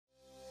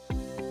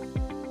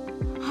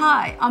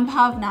Hi, I'm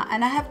Bhavana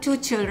and I have 2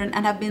 children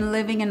and I've been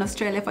living in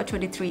Australia for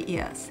 23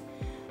 years.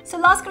 So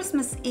last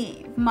Christmas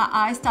Eve, my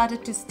eye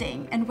started to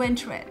sting and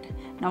went red.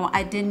 Now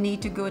I didn't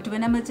need to go to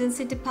an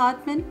emergency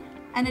department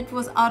and it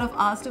was out of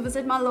hours to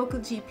visit my local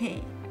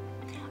GP.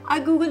 I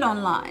googled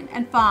online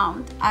and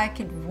found I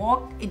could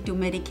walk into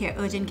Medicare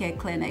Urgent Care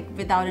Clinic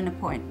without an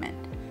appointment.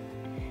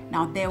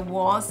 Now there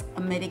was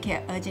a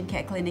Medicare Urgent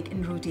Care Clinic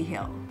in Rooty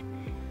Hill.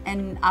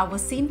 And I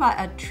was seen by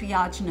a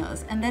triage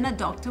nurse and then a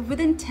doctor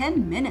within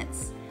 10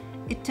 minutes.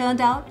 It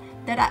turned out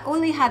that I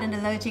only had an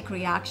allergic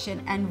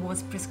reaction and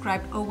was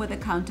prescribed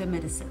over-the-counter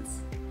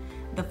medicines.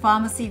 The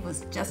pharmacy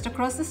was just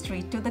across the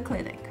street to the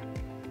clinic.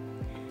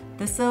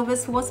 The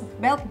service was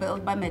well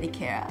billed by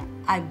Medicare.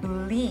 I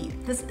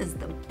believe this is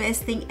the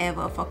best thing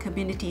ever for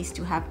communities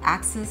to have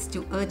access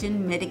to urgent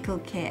medical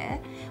care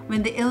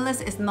when the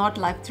illness is not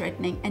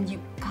life-threatening and you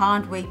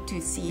can't wait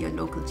to see your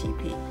local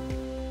GP.